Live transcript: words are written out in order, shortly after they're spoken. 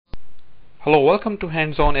Hello, welcome to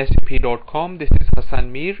hands-on-sap.com. This is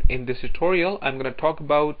Hassan Mir. In this tutorial, I'm going to talk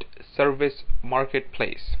about Service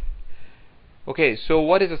Marketplace. Okay, so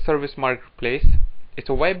what is a Service Marketplace? It's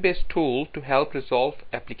a web-based tool to help resolve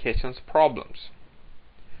applications problems.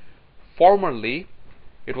 Formerly,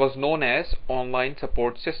 it was known as Online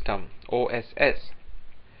Support System, OSS.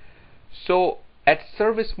 So, at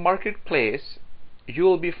Service Marketplace, you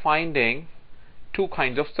will be finding two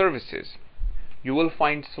kinds of services. You will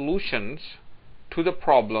find solutions to the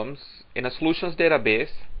problems in a solutions database,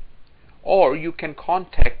 or you can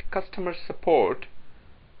contact customer support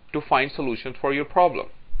to find solutions for your problem.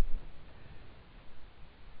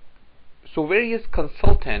 So various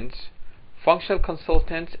consultants, functional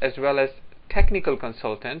consultants as well as technical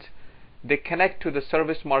consultants, they connect to the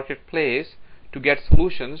Service Marketplace to get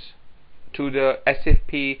solutions to the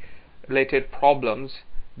SAP related problems,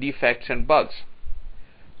 defects and bugs.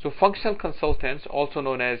 So functional consultants, also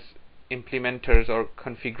known as implementers or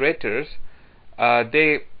configurators,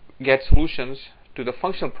 they get solutions to the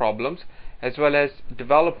functional problems, as well as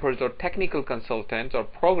developers or technical consultants or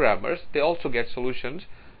programmers, they also get solutions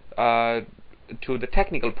to the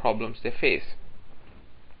technical problems they face.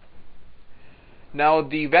 Now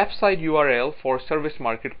the website URL for Service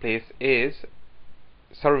Marketplace is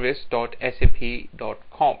service.sap.com.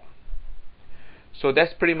 So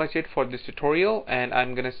that's pretty much it for this tutorial, and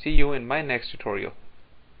I'm going to see you in my next tutorial.